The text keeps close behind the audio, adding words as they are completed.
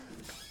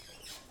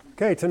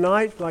Okay,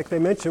 tonight, like they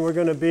mentioned, we're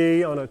going to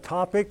be on a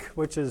topic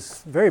which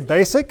is very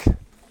basic.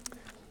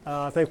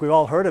 I think we've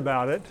all heard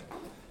about it,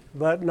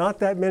 but not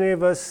that many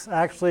of us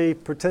actually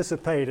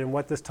participate in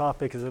what this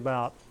topic is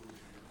about.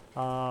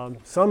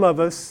 Some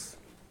of us,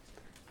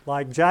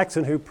 like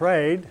Jackson who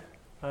prayed,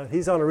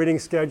 he's on a reading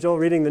schedule,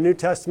 reading the New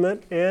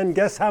Testament in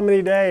guess how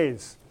many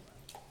days?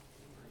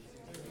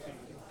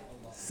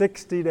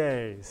 60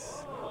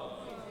 days.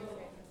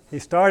 He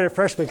started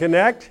Freshman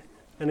Connect,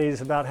 and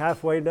he's about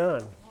halfway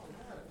done.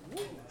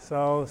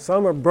 So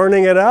some are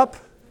burning it up.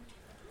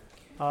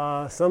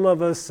 Some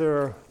of us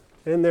are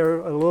in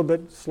there a little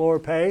bit slower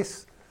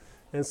pace,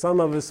 and some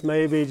of us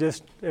maybe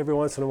just every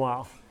once in a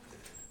while.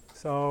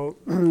 So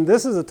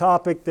this is a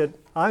topic that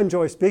I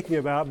enjoy speaking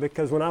about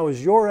because when I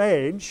was your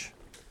age,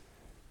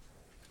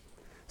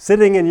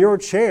 sitting in your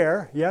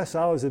chair, yes,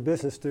 I was a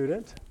business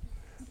student,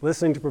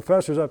 listening to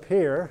professors up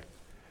here,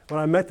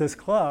 when I met this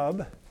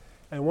club,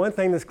 and one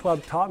thing this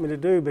club taught me to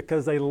do,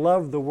 because they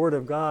love the Word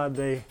of God,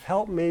 they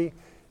helped me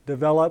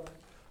develop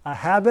a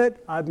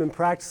habit I've been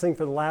practicing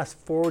for the last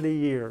 40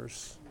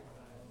 years.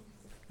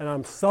 And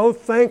I'm so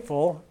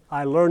thankful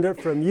I learned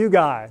it from you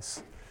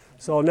guys.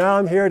 So now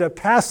I'm here to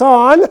pass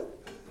on,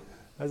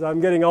 as I'm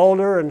getting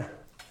older and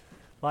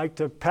like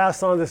to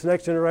pass on to this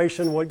next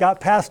generation what got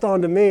passed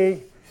on to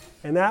me,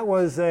 and that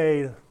was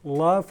a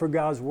love for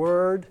God's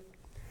Word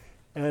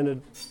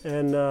and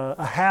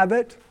a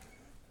habit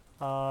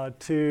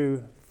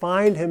to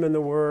find Him in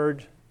the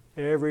Word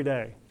every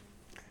day.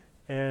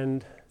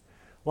 And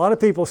a lot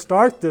of people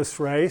start this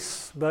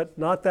race, but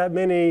not that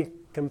many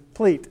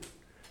complete.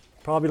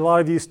 Probably a lot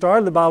of you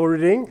started the Bible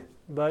reading,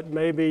 but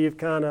maybe you've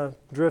kind of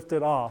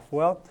drifted off.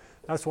 Well,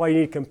 that's why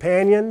you need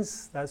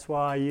companions. That's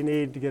why you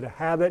need to get a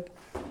habit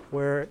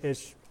where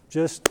it's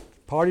just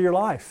part of your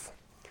life.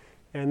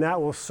 And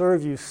that will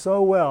serve you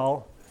so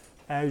well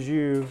as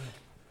you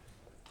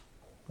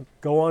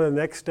go on to the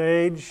next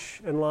stage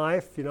in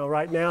life. You know,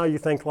 right now you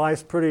think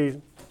life's pretty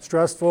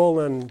stressful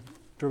and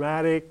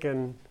dramatic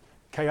and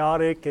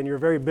chaotic and you're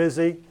very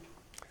busy.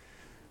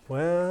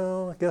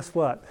 Well, guess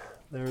what?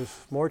 There's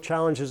more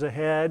challenges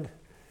ahead,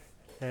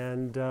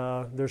 and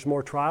there's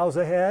more trials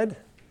ahead,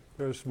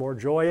 there's more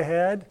joy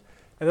ahead,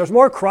 and there's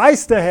more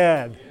Christ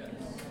ahead.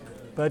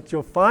 But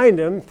you'll find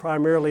Him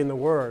primarily in the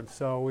Word.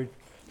 So we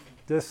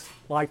just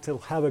like to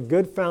have a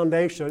good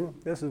foundation.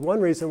 This is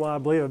one reason why I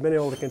believe I've been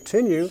able to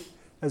continue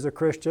as a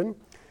Christian,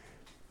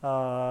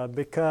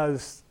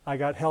 because I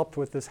got helped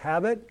with this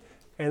habit.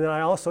 And then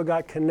I also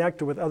got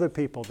connected with other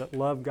people that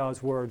love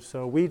God's Word.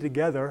 So we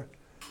together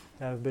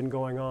have been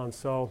going on.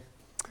 So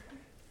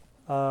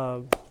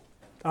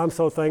I'm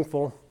so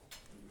thankful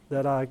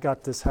that I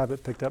got this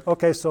habit picked up.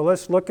 Okay, so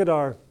let's look at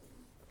our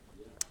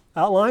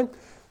outline.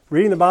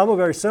 Reading the Bible,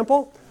 very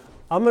simple.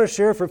 I'm going to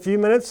share for a few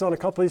minutes on a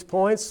couple of these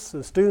points.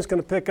 The student's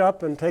going to pick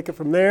up and take it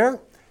from there.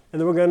 And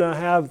then we're going to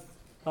have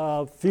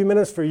a few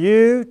minutes for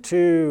you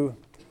to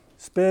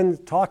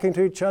spend talking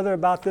to each other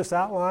about this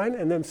outline,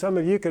 and then some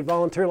of you could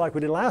volunteer like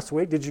we did last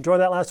week. Did you join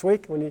that last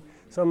week when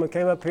someone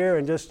came up here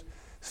and just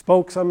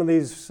spoke some of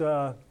these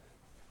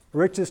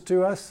riches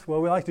to us?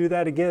 Well, we like to do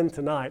that again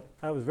tonight.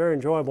 That was very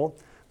enjoyable.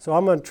 So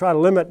I'm going to try to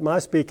limit my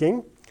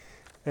speaking,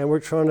 and we're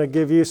trying to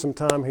give you some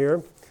time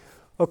here.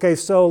 Okay,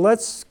 so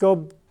let's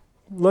go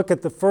look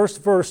at the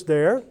first verse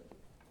there.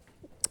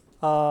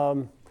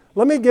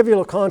 Let me give you a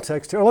little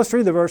context here. Let's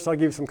read the verse. I'll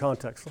give you some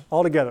context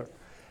all together.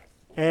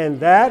 And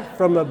that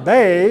from a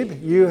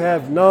babe you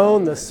have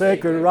known the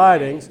sacred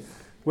writings,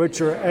 which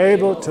are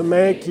able to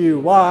make you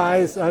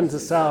wise unto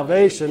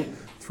salvation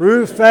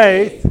through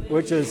faith,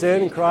 which is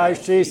in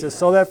Christ Jesus.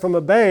 So that from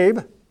a babe,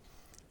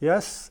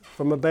 yes,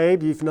 from a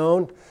babe you've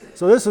known.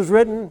 So this was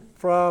written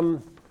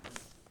from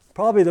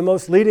probably the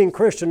most leading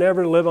Christian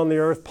ever to live on the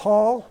earth,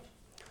 Paul,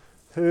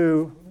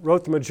 who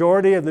wrote the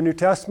majority of the New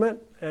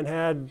Testament and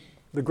had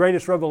the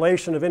greatest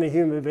revelation of any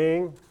human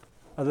being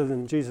other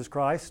than Jesus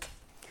Christ.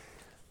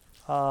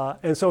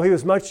 And so he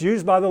was much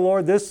used by the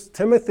Lord. This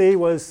Timothy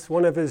was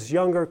one of his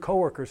younger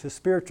co-workers, his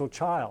spiritual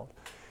child.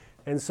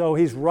 And so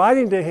he's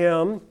writing to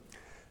him.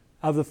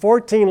 Of the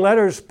 14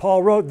 letters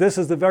Paul wrote, this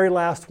is the very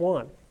last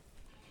one.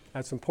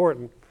 That's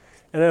important.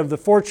 And of the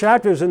 4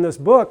 chapters in this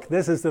book,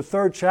 this is the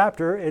 3rd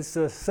chapter. It's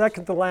the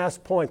second to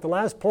last point. The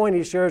last point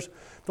he shares,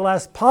 the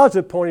last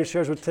positive point he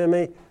shares with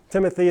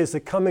Timothy is the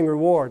coming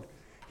reward.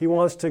 He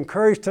wants to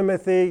encourage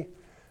Timothy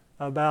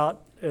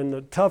about in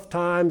the tough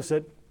times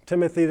that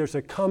Timothy, there's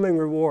a coming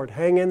reward.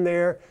 Hang in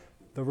there.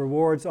 The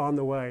reward's on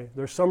the way.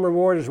 There's some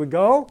reward as we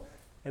go,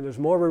 and there's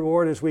more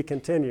reward as we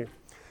continue.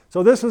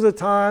 So this was a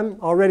time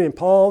already in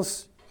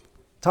Paul's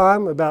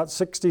time, about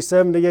 60,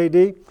 70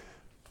 AD,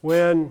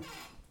 when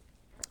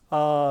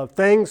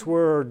things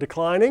were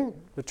declining,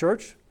 the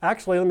church.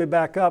 Actually, let me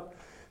back up.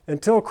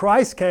 Until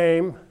Christ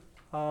came,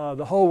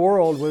 the whole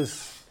world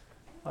was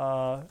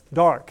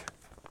dark.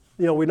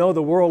 You know, we know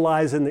the world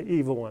lies in the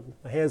evil one,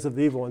 the hands of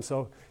the evil one.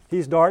 So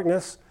he's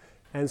darkness.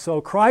 And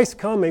so Christ's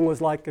coming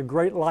was like a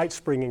great light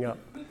springing up.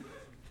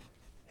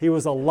 He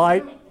was a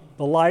light,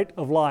 the light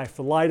of life,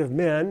 the light of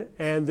men.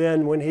 And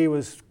then when he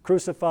was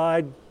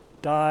crucified,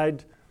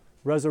 died,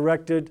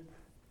 resurrected,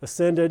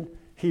 ascended,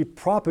 he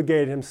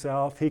propagated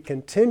himself. He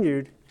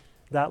continued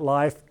that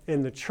life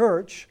in the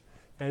church.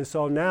 And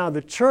so now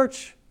the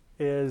church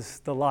is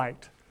the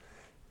light.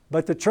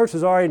 But the church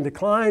was already in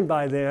decline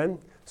by then.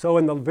 So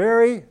in the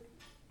very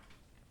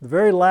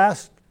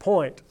last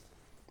point,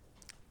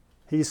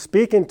 he's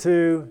speaking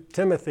to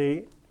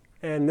Timothy,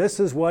 and this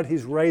is what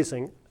he's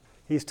raising.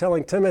 He's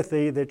telling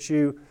Timothy that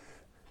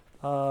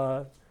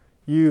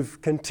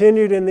you've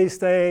continued in these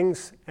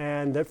things,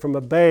 and that from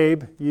a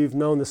babe you've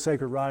known the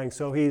sacred writings.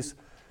 So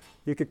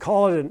you could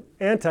call it an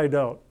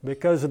antidote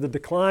because of the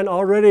decline.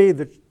 Already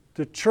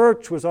the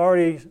church was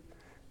already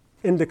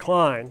in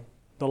decline.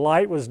 The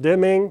light was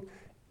dimming.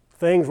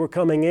 Things were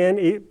coming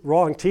in.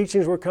 Wrong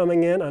teachings were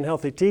coming in,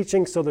 unhealthy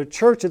teaching. So the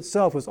church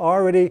itself was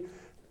already,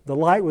 the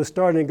light was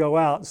starting to go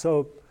out.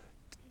 So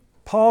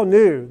Paul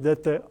knew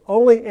that the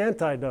only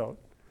antidote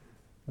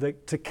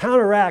to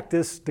counteract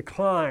this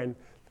decline,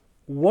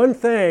 one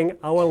thing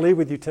I want to leave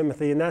with you,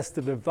 Timothy, and that's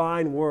the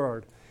divine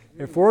word.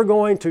 If we're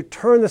going to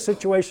turn the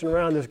situation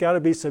around, there's got to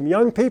be some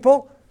young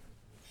people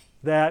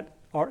that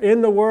are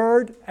in the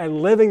Word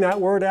and living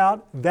that Word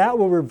out. That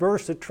will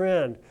reverse the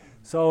trend.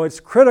 So it's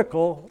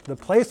critical, the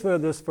placement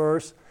of this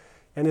verse,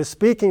 and is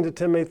speaking to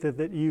Timothy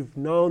that you've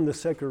known the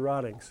sacred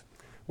writings,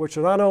 which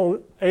are not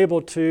only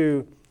able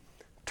to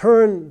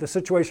turn the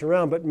situation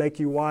around, but make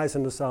you wise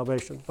unto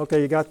salvation.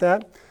 Okay, you got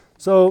that?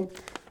 So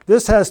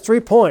this has 3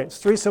 points,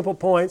 3 simple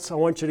points I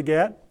want you to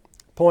get.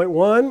 Point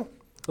 1,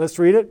 let's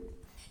read it.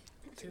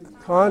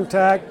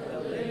 Contact the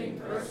living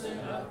person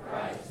of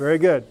Christ. Very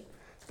good.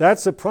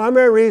 That's the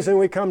primary reason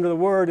we come to the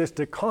Word, is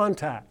to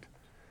contact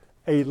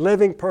a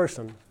living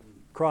person,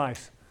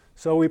 Christ.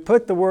 So we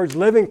put the words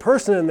living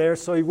person in there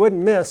so you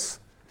wouldn't miss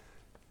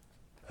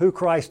who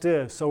Christ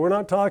is. So we're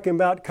not talking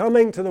about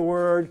coming to the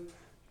Word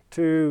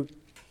to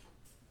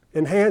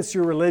enhance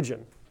your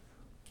religion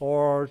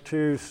or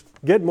to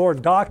get more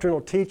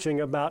doctrinal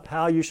teaching about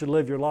how you should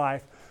live your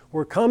life.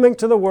 We're coming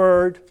to the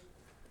Word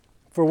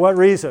for what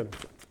reason?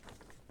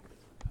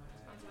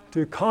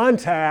 To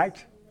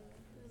contact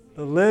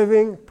the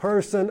living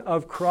person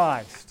of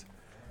Christ.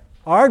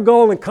 Our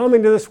goal in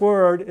coming to this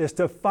Word is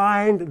to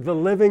find the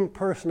living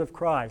person of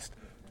Christ.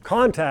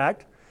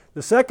 Contact.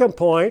 The second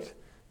point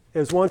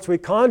is once we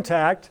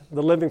contact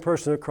the living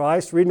person of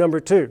Christ, read number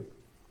 2.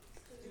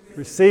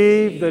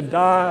 Receive the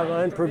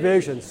divine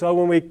provision. So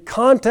when we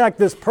contact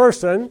this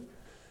person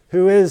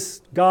who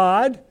is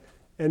God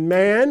and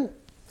man,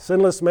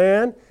 sinless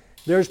man,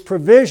 there's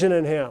provision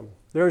in him.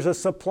 There's a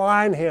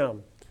supply in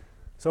him.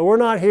 So we're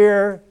not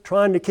here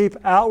trying to keep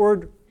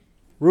outward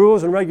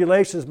rules and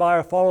regulations by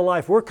our fallen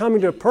life. We're coming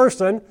to a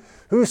person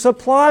who's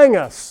supplying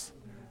us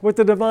with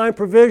the divine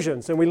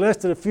provisions. And we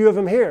listed a few of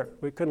them here.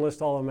 We couldn't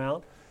list all of them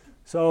out.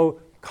 So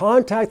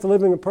contact the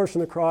living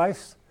person of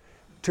Christ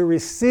to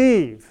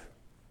receive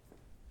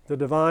the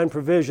divine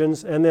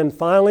provisions. And then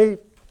finally,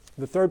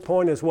 the third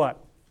point is what?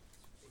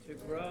 To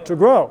grow. To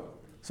grow.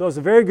 So it's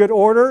a very good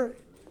order.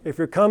 If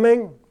you're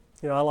coming,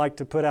 I like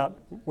to put out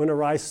winter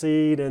rice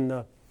seed in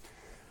the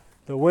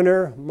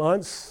winter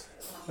months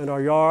in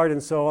our yard.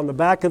 And so on the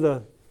back of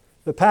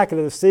the packet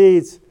of the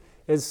seeds,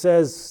 it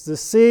says the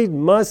seed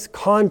must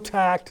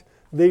contact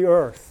the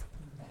earth.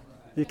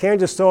 You can't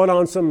just throw it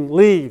on some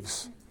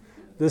leaves.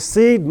 The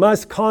seed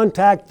must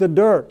contact the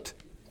dirt.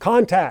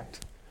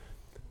 Contact.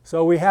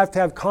 So we have to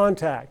have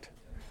contact.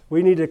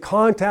 We need to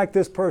contact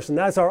this person.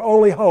 That's our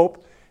only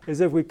hope,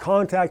 is if we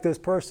contact this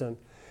person.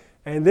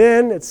 And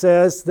then it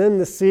says, then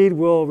the seed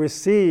will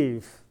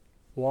receive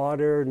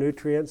water,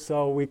 nutrients.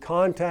 So we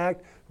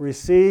contact,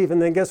 receive,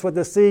 and then guess what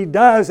the seed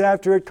does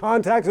after it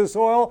contacts the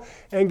soil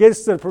and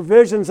gets the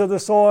provisions of the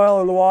soil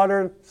and the water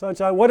and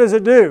sunshine? What does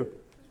it do?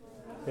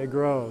 It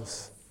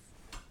grows.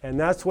 And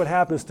that's what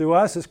happens to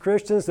us as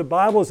Christians. The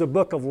Bible is a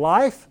book of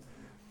life.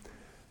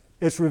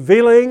 It's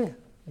revealing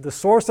the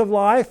source of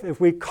life.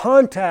 If we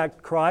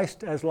contact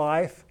Christ as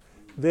life,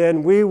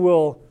 then we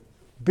will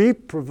be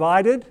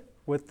provided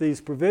with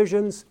these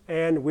provisions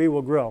and we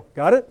will grow.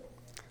 Got it?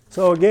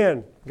 So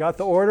again, got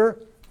the order?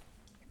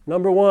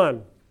 Number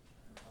 1,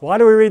 why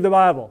do we read the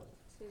Bible?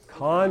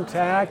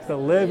 Contact the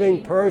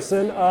living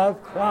person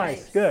of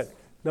Christ. Good.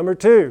 Number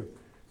 2,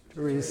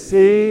 to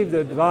receive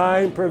the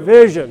divine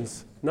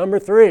provisions. Number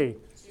 3.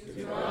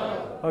 To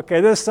grow.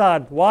 Okay, this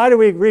side. Why do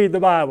we read the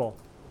Bible?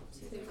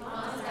 To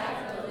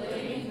contact the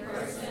living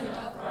person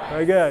of Christ.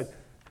 Very good.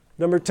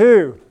 Number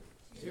 2.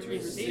 To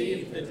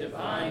receive the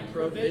divine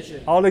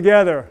provision. All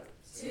together.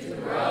 To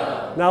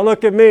grow. Now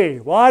look at me.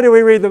 Why do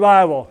we read the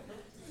Bible?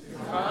 To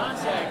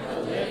contact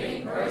the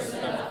living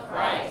person of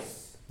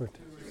Christ. To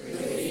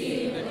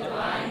receive the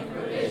divine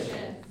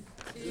provision.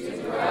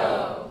 To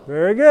grow.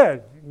 Very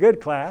good.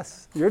 Good,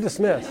 class. You're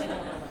dismissed.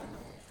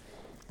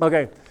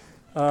 Okay.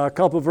 A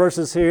couple of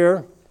verses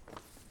here.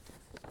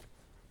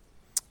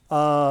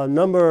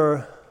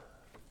 Number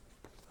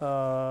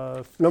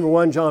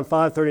 1, John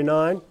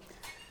 5:39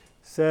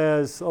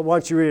 says, why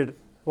don't you read it?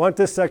 Why don't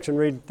this section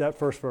read that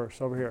first verse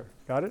over here?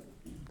 Got it?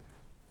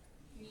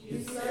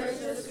 You search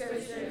the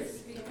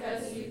Scriptures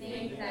because you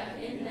think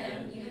that in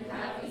them you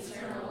have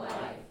eternal life.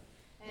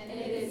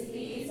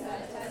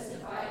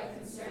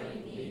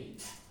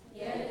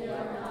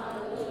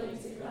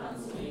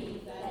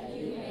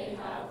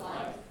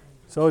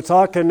 So we're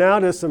talking now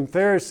to some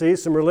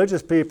Pharisees, some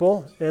religious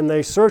people, and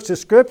they search the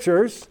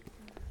Scriptures.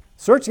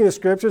 Searching the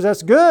Scriptures,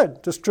 that's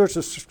good to search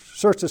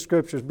the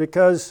Scriptures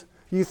because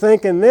you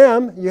think in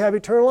them you have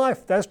eternal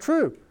life. That's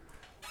true.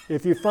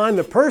 If you find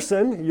the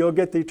person, you'll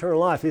get the eternal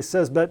life. He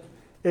says, but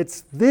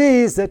it's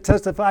these that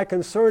testify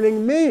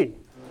concerning me.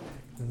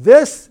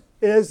 This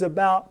is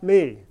about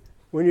me.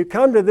 When you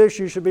come to this,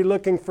 you should be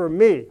looking for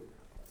me.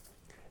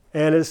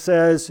 And it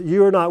says,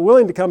 you are not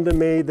willing to come to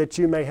me that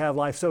you may have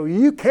life. So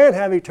you can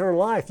have eternal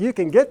life. You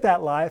can get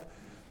that life,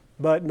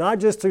 but not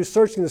just through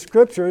searching the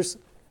Scriptures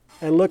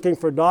and looking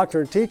for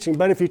doctrine and teaching.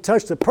 But if you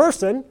touch the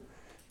person,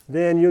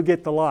 then you'll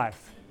get the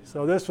life.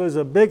 So this was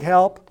a big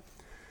help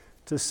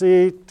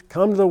to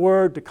come to the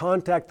Word, to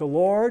contact the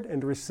Lord,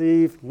 and to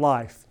receive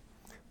life.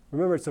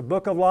 Remember, it's a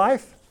book of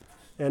life,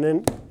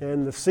 and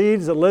the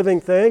seed's a living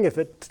thing. If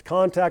it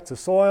contacts the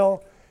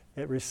soil,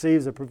 it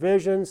receives the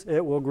provisions,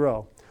 it will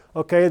grow.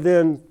 Okay,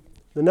 then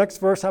the next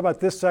verse, how about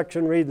this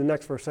section? Read the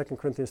next verse, 2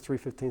 Corinthians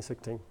 3:15,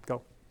 16.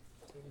 Go.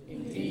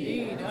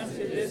 Indeed,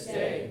 unto this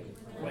day,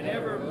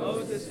 whenever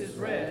Moses is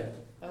read,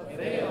 a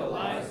veil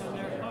lies on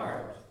their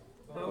heart.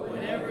 But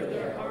whenever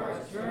their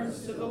heart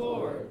turns to the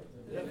Lord,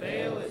 the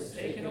veil is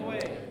taken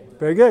away.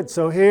 Very good.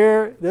 So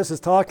here, this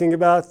is talking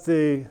about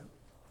the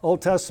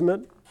Old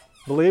Testament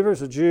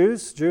believers, the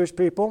Jews, Jewish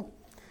people.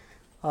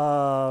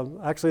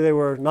 Actually, they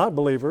were not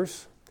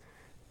believers.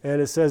 And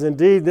it says,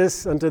 indeed,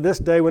 unto this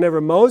day, whenever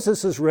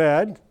Moses is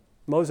read,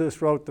 Moses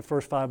wrote the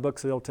first 5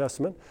 books of the Old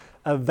Testament,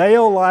 a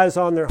veil lies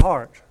on their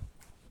heart.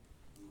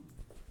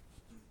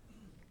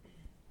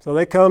 So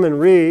they come and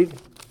read,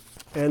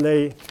 and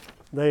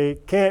they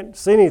can't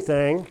see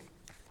anything.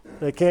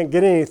 They can't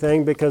get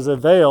anything because a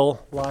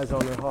veil lies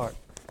on their heart.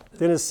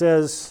 Then it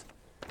says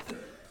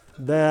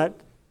that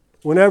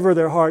whenever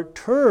their heart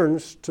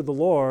turns to the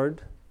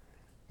Lord,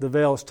 the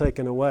veil is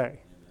taken away.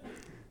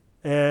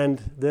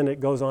 And then it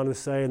goes on to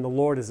say, and the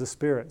Lord is the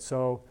Spirit.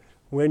 So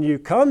when you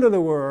come to the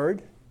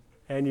Word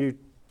and you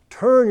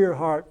turn your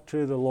heart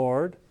to the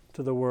Lord,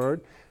 to the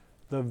Word,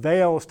 the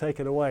veil is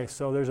taken away.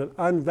 So there's an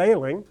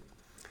unveiling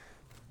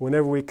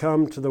whenever we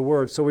come to the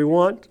Word. So when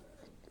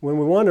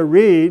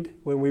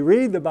we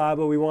read the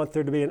Bible, we want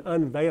there to be an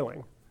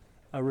unveiling,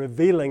 a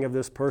revealing of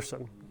this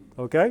person.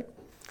 Okay?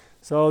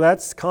 So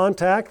that's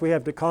contact. We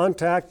have to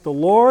contact the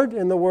Lord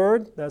in the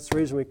Word. That's the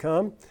reason we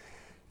come.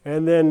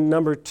 And then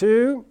number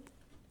 2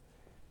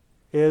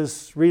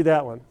 is, read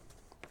that one.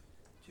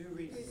 To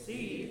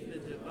receive the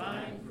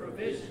divine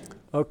provision.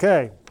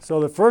 Okay,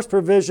 so the first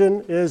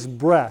provision is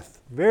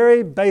breath.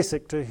 Very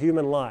basic to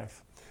human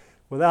life.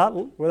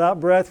 Without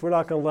breath, we're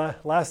not going to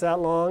last that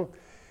long.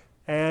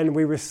 And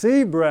we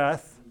receive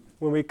breath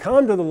when we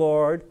come to the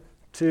Lord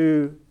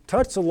to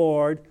touch the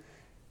Lord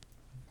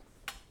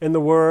in the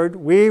Word.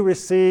 We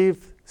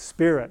receive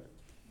Spirit.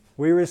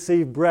 We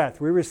receive breath.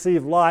 We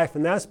receive life.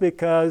 And that's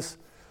because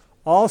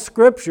all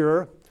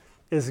Scripture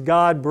is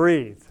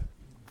God-breathed.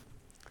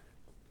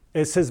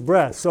 It's His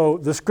breath. So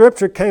the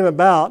Scripture came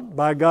about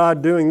by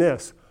God doing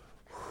this.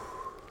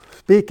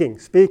 Speaking.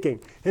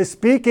 His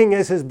speaking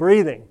is His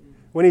breathing.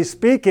 When He's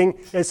speaking,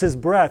 it's His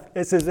breath.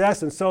 It's His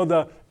essence. So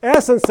the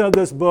essence of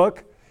this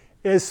book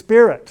is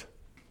Spirit.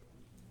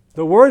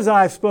 The words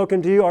I've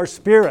spoken to you are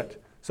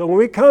Spirit. So when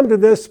we come to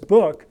this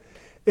book,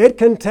 it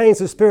contains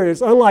the Spirit.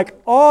 It's unlike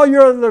all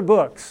your other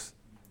books.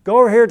 Go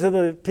over here to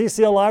the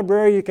PCL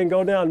library. You can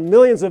go down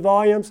millions of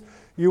volumes.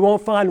 You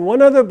won't find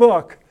one other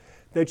book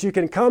that you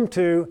can come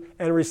to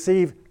and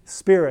receive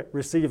Spirit,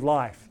 receive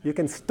life. You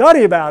can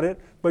study about it,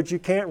 but you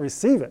can't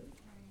receive it.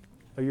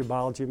 Are you a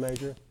biology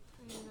major?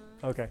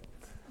 Okay.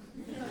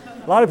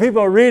 A lot of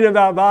people are reading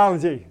about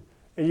biology,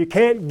 and you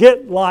can't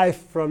get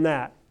life from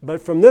that.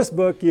 But from this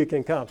book, you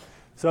can come.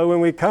 So when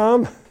we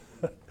come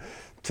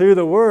to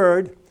the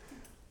Word,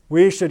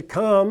 we should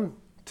come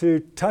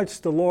to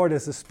touch the Lord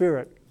as the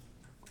Spirit.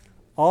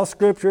 All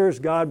Scripture is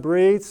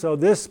God-breathed. So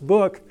this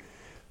book,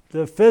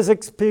 the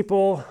physics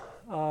people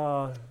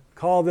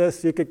call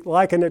this, you could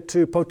liken it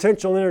to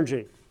potential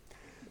energy.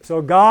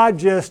 So God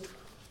just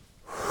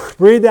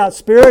breathed out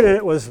Spirit, and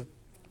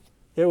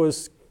it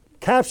was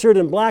captured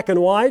in black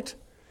and white,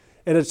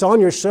 and it's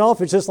on your shelf.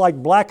 It's just like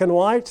black and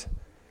white.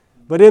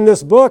 But in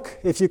this book,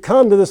 if you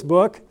come to this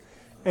book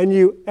and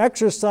you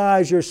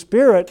exercise your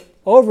spirit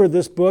over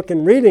this book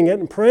and reading it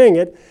and praying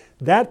it,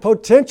 that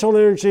potential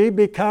energy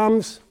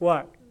becomes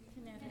what?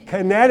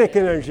 Kinetic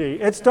energy.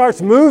 It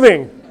starts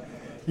moving.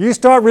 You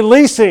start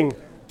releasing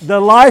the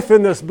life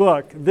in this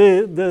book,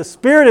 the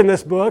spirit in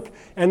this book,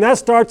 and that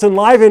starts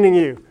enlivening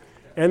you.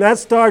 And that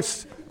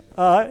starts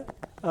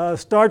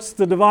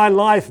the divine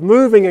life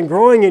moving and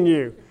growing in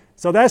you.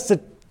 So that's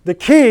the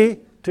key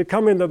to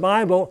coming to the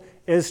Bible,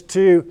 is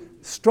to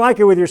strike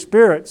it with your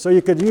spirit. So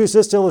you could use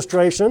this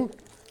illustration.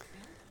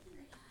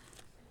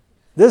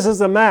 This is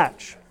a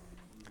match.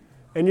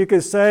 And you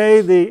could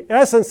say the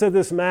essence of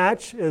this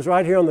match is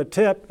right here on the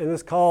tip, and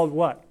it's called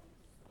what?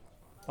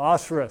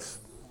 Phosphorus.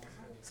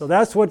 So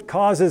that's what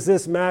causes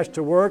this match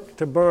to work,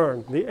 to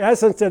burn. The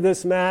essence of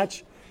this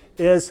match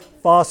is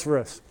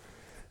phosphorus.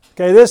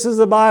 Okay, this is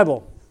the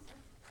Bible.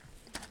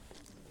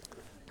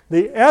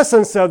 The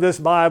essence of this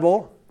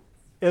Bible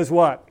is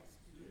what?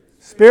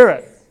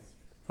 Spirit.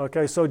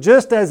 Okay, so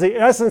just as the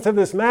essence of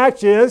this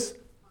match is,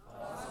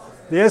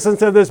 the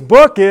essence of this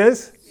book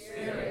is,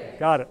 Spirit.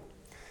 Got it.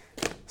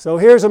 So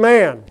here's a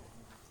man.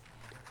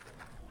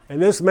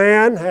 And this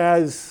man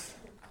has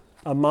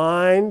a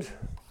mind,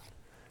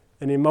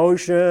 an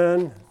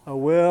emotion, a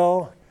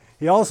will.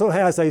 He also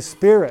has a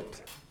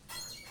spirit.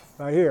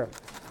 Right here.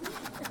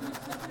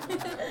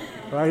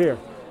 Right here.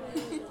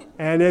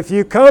 And if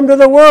you come to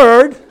the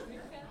Word,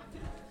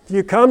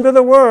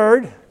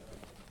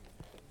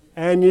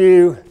 and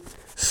you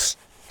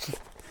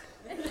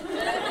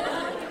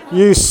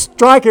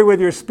strike it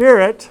with your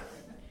spirit,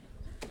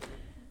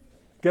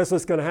 guess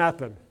what's going to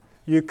happen?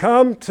 You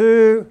come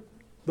to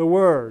the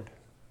Word.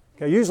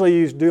 Okay, usually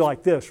you do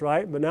like this,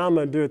 right? But now I'm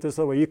going to do it this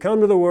other way. You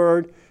come to the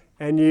Word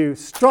and you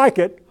strike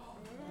it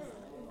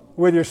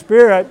with your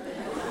spirit.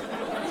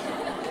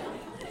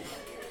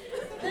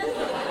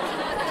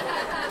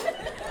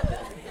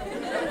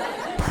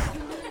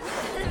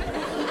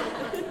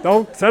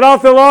 Don't set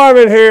off the alarm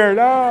in here.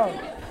 No.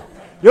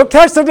 You'll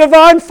catch the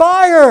divine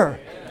fire.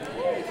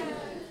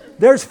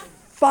 There's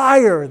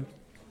fire.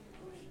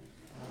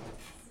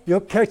 You'll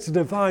catch the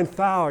divine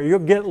fire. You'll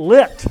get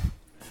lit.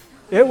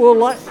 It will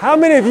light. How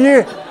many of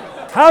you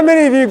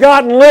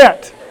gotten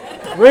lit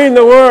reading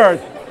the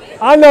Word?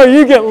 I know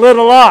you get lit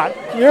a lot.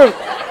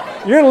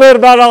 You're lit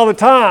about all the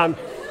time.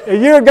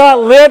 If you got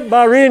lit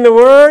by reading the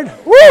Word,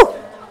 woo!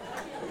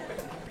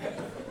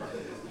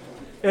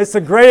 It's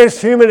the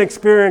greatest human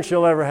experience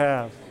you'll ever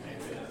have.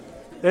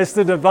 It's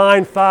the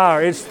divine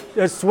fire.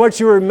 It's what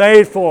you were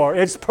made for.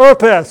 It's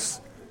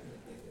purpose.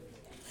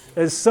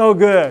 It's so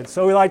good.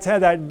 So we like to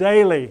have that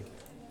daily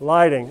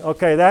lighting.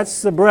 Okay,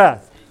 that's the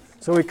breath.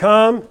 So we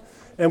come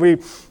and we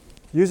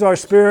use our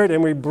spirit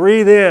and we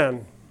breathe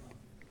in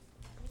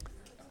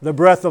the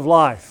breath of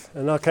life.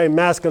 And okay,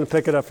 Matt's going to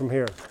pick it up from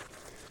here.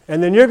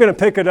 And then you're going to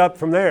pick it up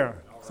from there.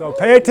 So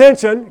pay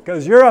attention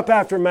because you're up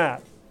after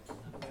Matt.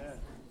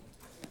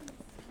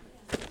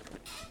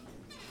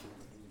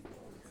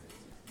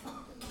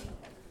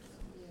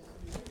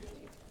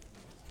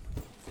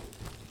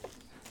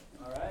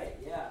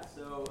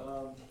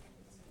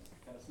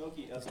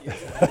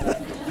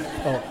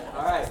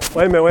 All right.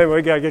 Wait a minute.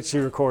 We got to get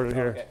you recorded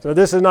here. Okay. So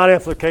this is not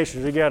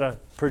amplification. You got to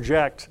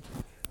project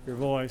your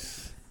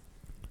voice.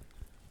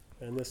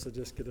 And this will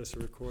just get us a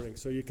recording.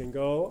 So you can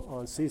go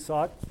on Seay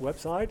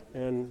website,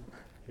 and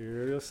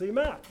here you'll see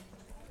Matt.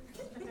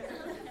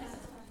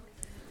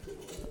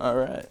 All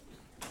right.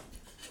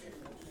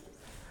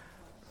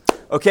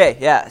 Okay,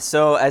 yeah.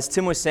 So as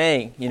Tim was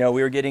saying, we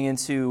were getting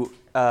into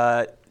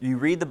you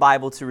read the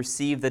Bible to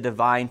receive the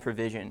divine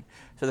provision.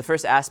 So the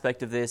first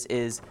aspect of this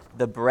is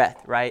the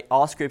breath, right?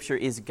 All Scripture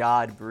is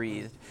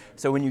God-breathed.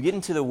 So when you get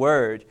into the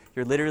Word,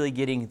 you're literally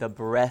getting the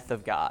breath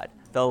of God,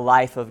 the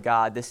life of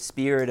God, the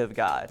Spirit of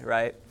God,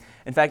 right?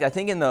 In fact, I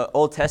think in the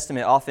Old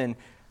Testament, often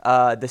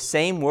the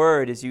same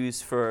word is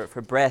used for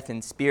breath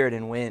and spirit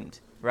and wind,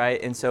 right?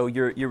 And so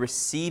you're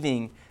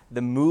receiving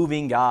the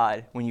moving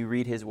God when you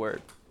read His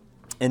Word.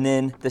 And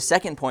then the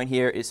second point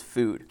here is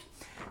food.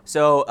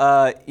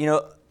 So,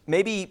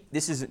 maybe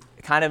this is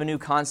kind of a new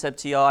concept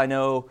to y'all. I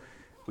know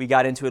we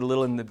got into it a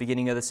little in the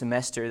beginning of the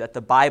semester, that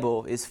the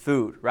Bible is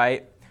food,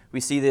 right?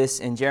 We see this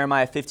in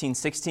Jeremiah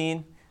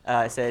 15:16.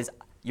 It says,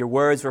 "Your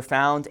words were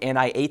found, and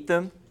I ate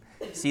them."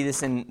 See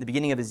this in the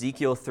beginning of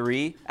Ezekiel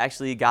 3.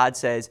 Actually, God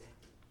says,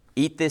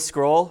 "Eat this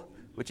scroll,"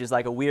 which is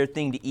like a weird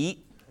thing to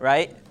eat,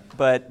 right?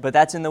 But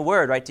that's in the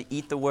Word, right? To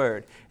eat the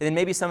Word. And then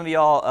maybe some of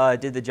y'all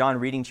did the John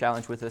reading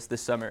challenge with us this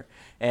summer.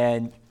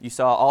 And you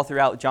saw all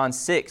throughout John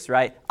 6,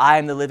 right? "I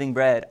am the living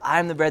bread. I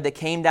am the bread that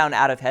came down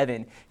out of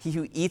heaven. He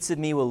who eats of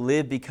me will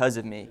live because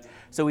of me."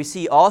 So we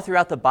see all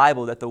throughout the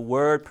Bible that the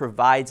Word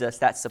provides us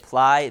that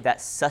supply,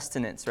 that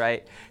sustenance,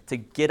 right? To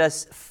get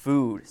us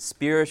food,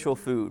 spiritual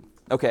food.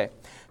 Okay,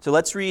 so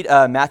let's read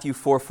Matthew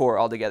 4:4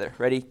 all together.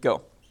 Ready?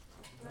 Go.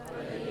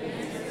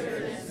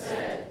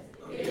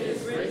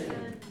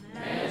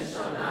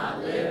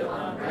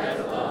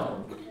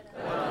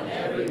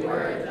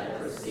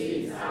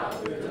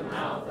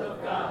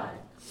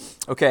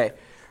 Okay,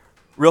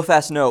 real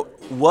fast note.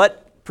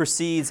 What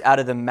proceeds out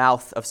of the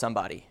mouth of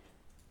somebody?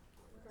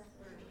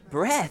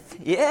 Breath.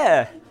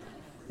 Yeah.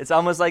 It's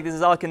almost like this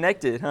is all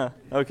connected, huh?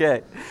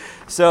 Okay.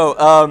 So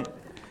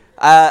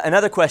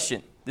another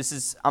question. This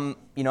is I'm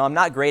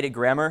not great at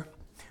grammar.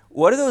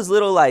 What are those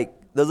little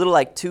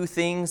two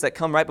things that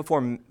come right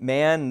before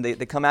man? They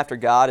come after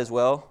God as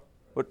well.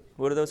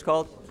 What are those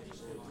called?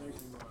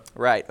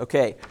 Right.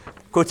 Okay.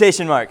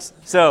 Quotation marks.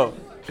 So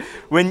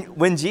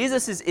when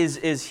Jesus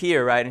is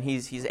here, right, and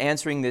he's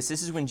answering this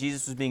is when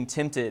Jesus was being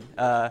tempted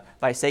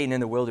by Satan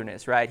in the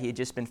wilderness, right? He had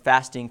just been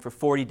fasting for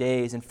 40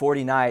 days and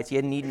 40 nights. He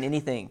hadn't eaten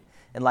anything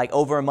in like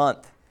over a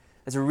month.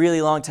 That's a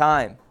really long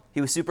time. He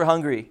was super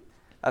hungry,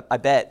 I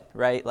bet,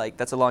 right? Like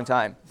that's a long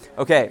time.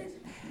 Okay.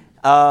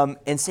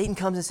 And Satan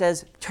comes and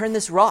says, turn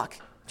this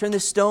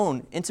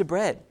stone into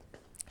bread.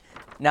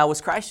 Now,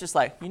 was Christ just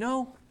like,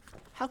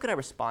 how could I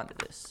respond to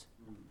this?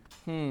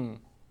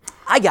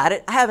 I got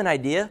it. I have an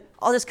idea.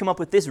 I'll just come up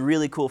with this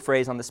really cool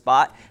phrase on the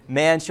spot.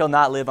 Man shall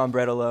not live on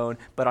bread alone,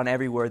 but on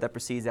every word that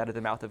proceeds out of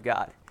the mouth of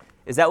God.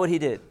 Is that what he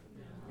did?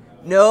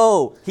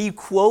 No, he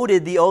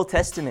quoted the Old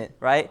Testament,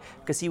 right?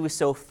 Because he was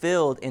so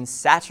filled and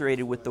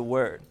saturated with the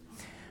word,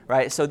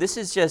 right? So this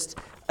is just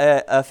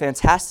a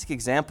fantastic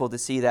example to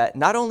see that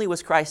not only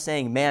was Christ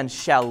saying man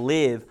shall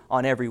live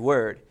on every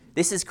word,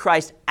 this is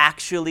Christ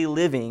actually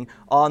living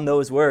on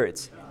those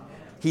words.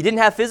 He didn't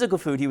have physical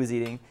food he was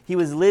eating. He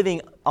was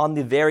living on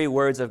the very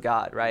words of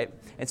God, right?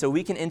 And so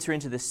we can enter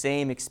into the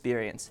same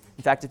experience.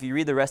 In fact, if you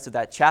read the rest of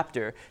that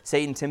chapter,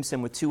 Satan tempts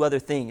him with two other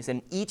things.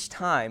 And each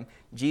time,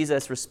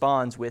 Jesus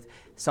responds with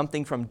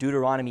something from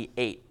Deuteronomy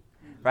 8,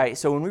 right?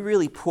 So when we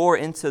really pour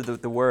into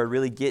the word,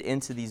 really get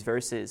into these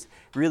verses,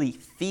 really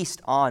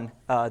feast on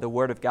the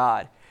word of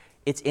God,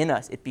 it's in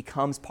us. It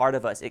becomes part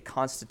of us. It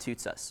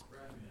constitutes us.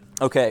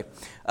 Okay,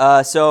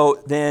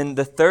 so then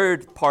the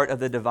third part of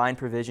the divine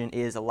provision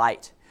is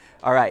light.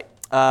 All right,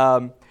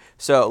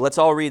 so let's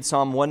all read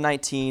Psalm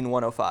 119,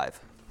 105.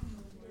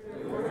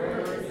 Your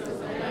word is a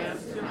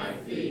lamp to my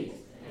feet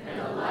and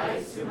a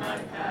light to my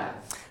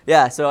path.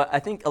 Yeah, so I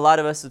think a lot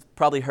of us have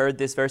probably heard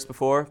this verse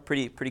before,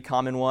 pretty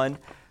common one.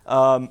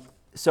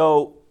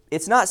 So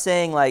it's not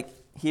saying like,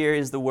 here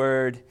is the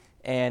word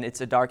and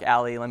it's a dark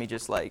alley, let me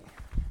just like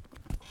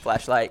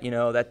flashlight,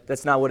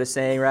 that's not what it's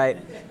saying, right?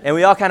 And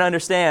we all kind of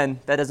understand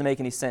that doesn't make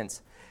any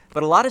sense.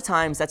 But a lot of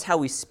times, that's how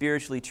we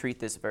spiritually treat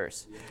this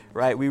verse,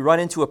 right? We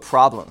run into a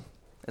problem.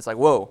 It's like,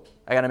 whoa,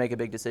 I got to make a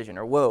big decision.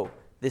 Or, whoa,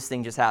 this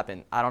thing just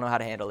happened. I don't know how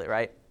to handle it,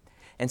 right?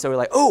 And so we're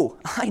like, oh,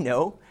 I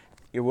know.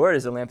 Your word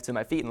is a lamp to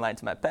my feet and light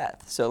to my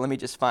path. So let me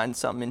just find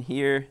something in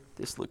here.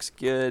 This looks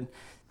good.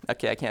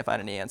 Okay, I can't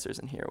find any answers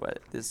in here.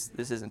 This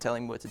isn't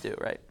telling me what to do,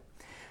 right?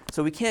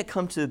 So we can't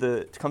come to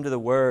the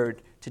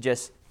word to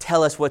just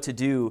tell us what to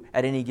do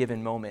at any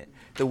given moment.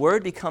 The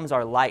word becomes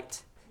our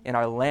light and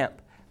our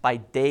lamp by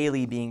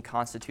daily being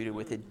constituted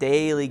with it,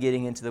 daily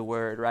getting into the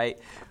word, right?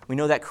 We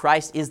know that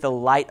Christ is the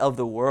light of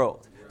the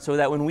world, so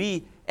that when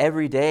we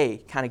every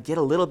day kind of get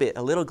a little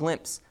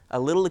glimpse, a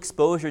little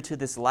exposure to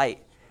this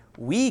light,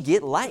 we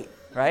get light,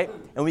 right?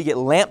 And we get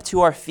lamp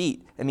to our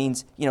feet. It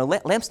means,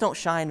 lamps don't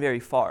shine very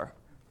far,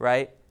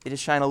 right? They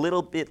just shine a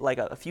little bit, like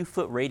a few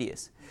foot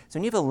radius. So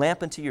when you have a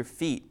lamp unto your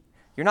feet,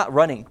 you're not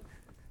running.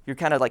 You're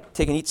kind of like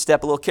taking each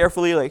step a little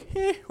carefully, like,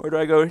 where do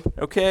I go?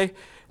 Okay,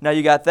 now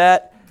you got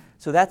that.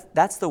 So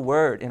that's the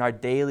word in our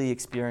daily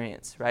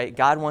experience, right?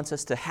 God wants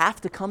us to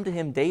have to come to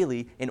him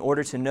daily in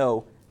order to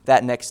know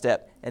that next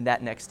step and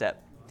that next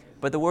step.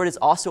 But the word is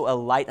also a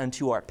light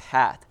unto our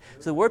path.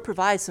 So the word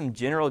provides some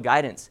general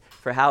guidance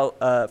for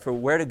for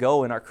where to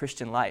go in our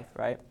Christian life,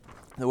 right?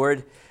 The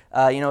word,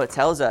 it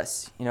tells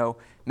us,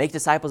 make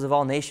disciples of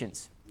all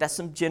nations. That's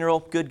some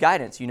general good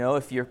guidance.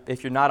 If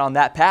you're not on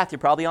that path, you're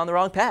probably on the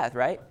wrong path,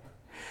 right?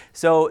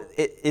 So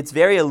it's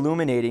very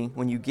illuminating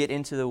when you get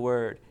into the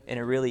word, and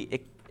it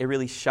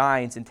really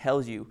shines and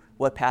tells you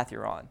what path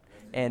you're on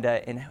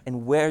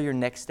and where your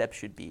next step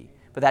should be.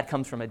 But that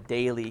comes from a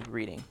daily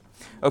reading.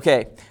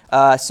 Okay,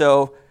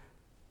 so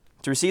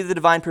to receive the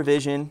divine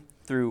provision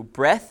through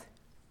breath,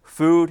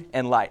 food,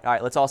 and light. All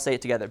right, let's all say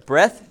it together.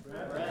 Breath,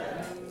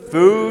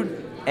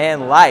 food,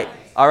 and light.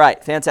 All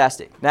right,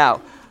 fantastic.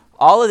 Now,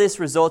 all of this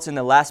results in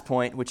the last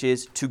point, which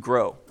is to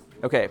grow.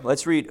 Okay,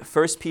 let's read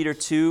 1 Peter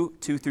 2,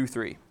 2 through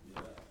 3.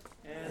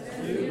 As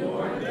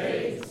newborn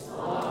babes,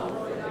 long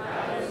for the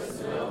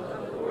guileless milk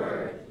of the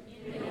word,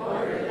 in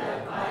order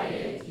that by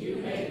it you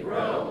may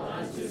grow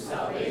unto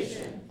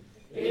salvation,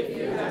 if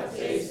you have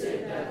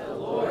tasted that the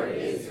Lord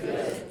is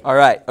good. All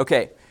right,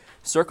 okay.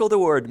 Circle the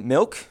word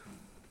milk,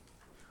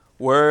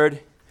 word,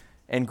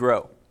 and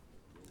grow.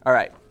 All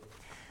right.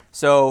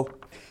 So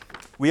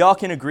we all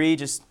can agree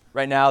just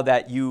right now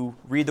that you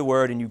read the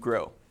word and you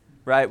grow,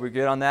 right? We're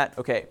good on that?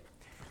 Okay.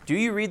 Do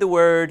you read the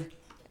word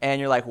and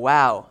you're like,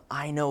 wow,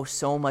 I know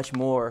so much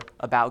more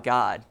about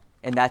God,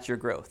 and that's your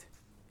growth?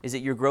 Is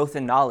it your growth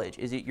in knowledge?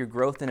 Is it your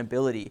growth in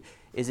ability?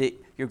 Is it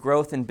your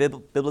growth in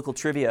biblical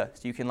trivia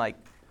so you can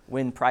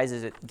win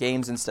prizes at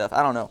games and stuff?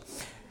 I don't know.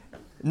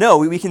 No,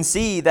 we can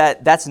see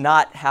that that's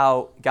not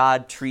how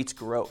God treats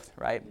growth,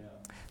 right?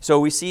 Yeah. So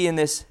we see in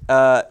this,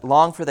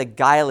 long for the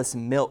guileless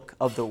milk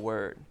of the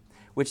word,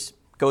 which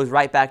goes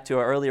right back to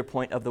our earlier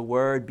point of the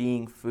word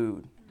being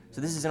food. So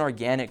this is an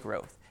organic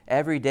growth.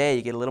 Every day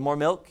you get a little more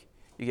milk,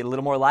 you get a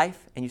little more life,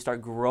 and you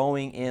start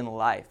growing in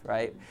life,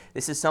 right?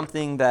 This is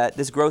something that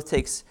this growth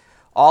takes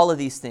all of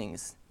these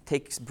things. It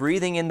takes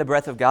breathing in the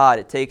breath of God.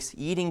 It takes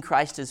eating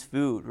Christ as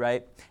food,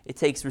 right? It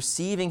takes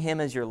receiving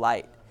him as your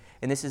light.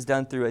 And this is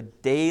done through a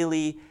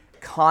daily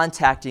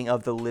contacting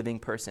of the living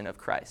person of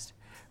Christ,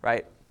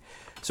 right?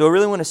 So I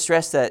really want to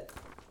stress that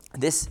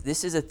this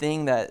is a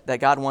thing that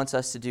God wants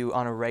us to do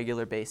on a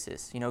regular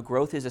basis.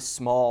 Growth is a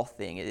small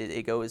thing.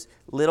 It goes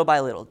little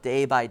by little,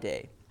 day by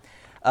day.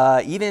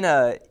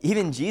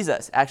 Even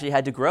Jesus actually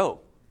had to grow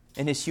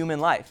in his human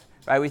life,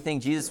 right? We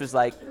think Jesus was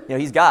like,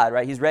 he's God,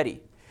 right? He's ready.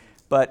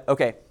 But,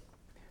 okay,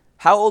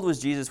 how old was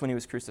Jesus when he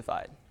was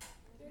crucified?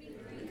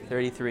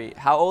 33.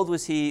 How old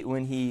was he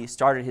when he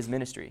started his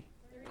ministry?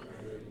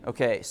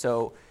 Okay,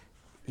 so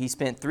he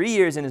spent 3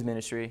 years in his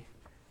ministry.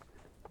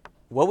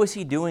 What was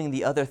he doing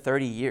the other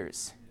 30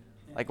 years?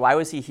 Like, why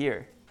was he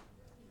here?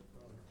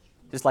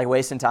 Just like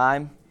wasting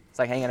time? It's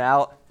like hanging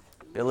out,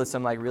 building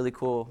some like really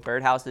cool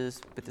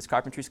birdhouses with his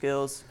carpentry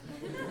skills?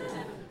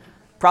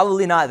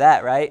 Probably not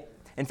that, right?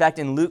 In fact,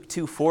 in Luke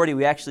 2:40,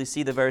 we actually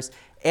see the verse,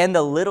 and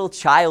the little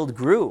child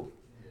grew.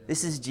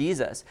 This is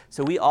Jesus.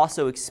 So we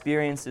also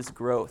experience this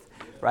growth,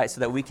 right? So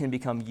that we can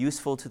become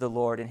useful to the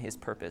Lord and his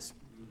purpose.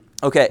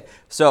 Okay,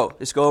 so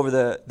let's go over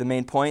the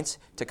main points.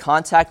 To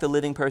contact the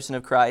living person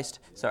of Christ.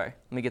 Sorry,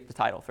 let me get the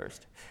title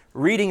first.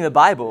 Reading the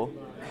Bible.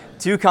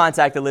 To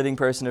contact the living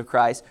person of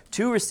Christ.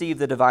 To receive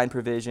the divine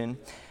provision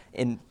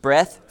in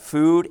breath,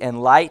 food,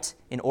 and light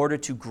in order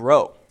to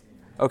grow.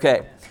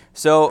 Okay,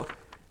 so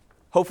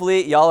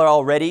hopefully y'all are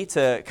all ready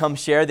to come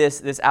share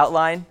this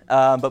outline.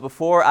 But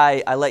before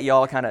I let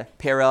y'all kind of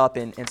pair up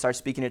and start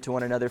speaking it to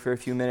one another for a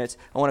few minutes,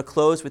 I want to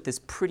close with this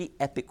pretty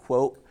epic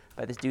quote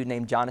by this dude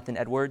named Jonathan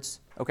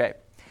Edwards. Okay. It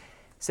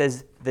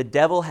says, "The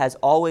devil has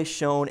always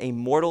shown a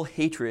mortal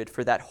hatred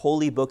for that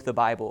holy book, the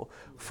Bible,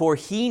 for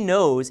he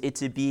knows it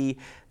to be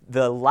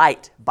the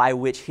light by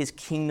which his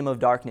kingdom of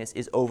darkness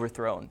is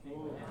overthrown."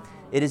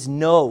 It is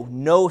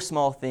no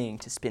small thing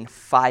to spend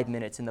 5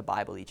 minutes in the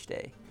Bible each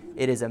day.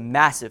 It is a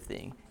massive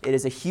thing. It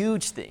is a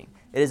huge thing.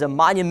 It is a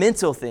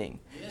monumental thing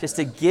just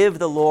to give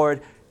the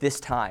Lord this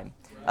time.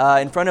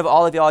 In front of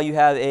all of y'all, you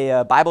have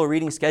a Bible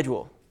reading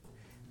schedule.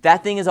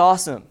 That thing is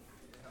awesome,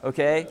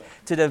 okay?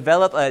 To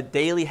develop a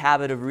daily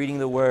habit of reading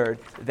the Word,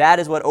 that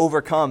is what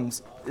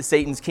overcomes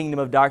Satan's kingdom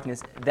of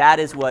darkness. That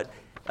is what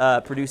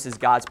produces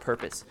God's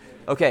purpose.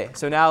 Okay,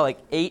 so now like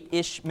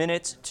 8-ish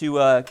minutes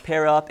to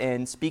pair up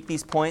and speak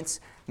these points.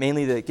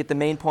 Mainly to get the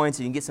main points,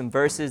 you can get some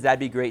verses, that'd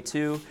be great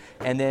too.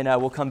 And then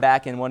we'll come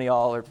back and one of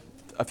y'all or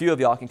a few of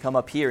y'all can come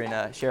up here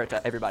and share it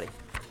to everybody.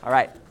 All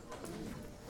right.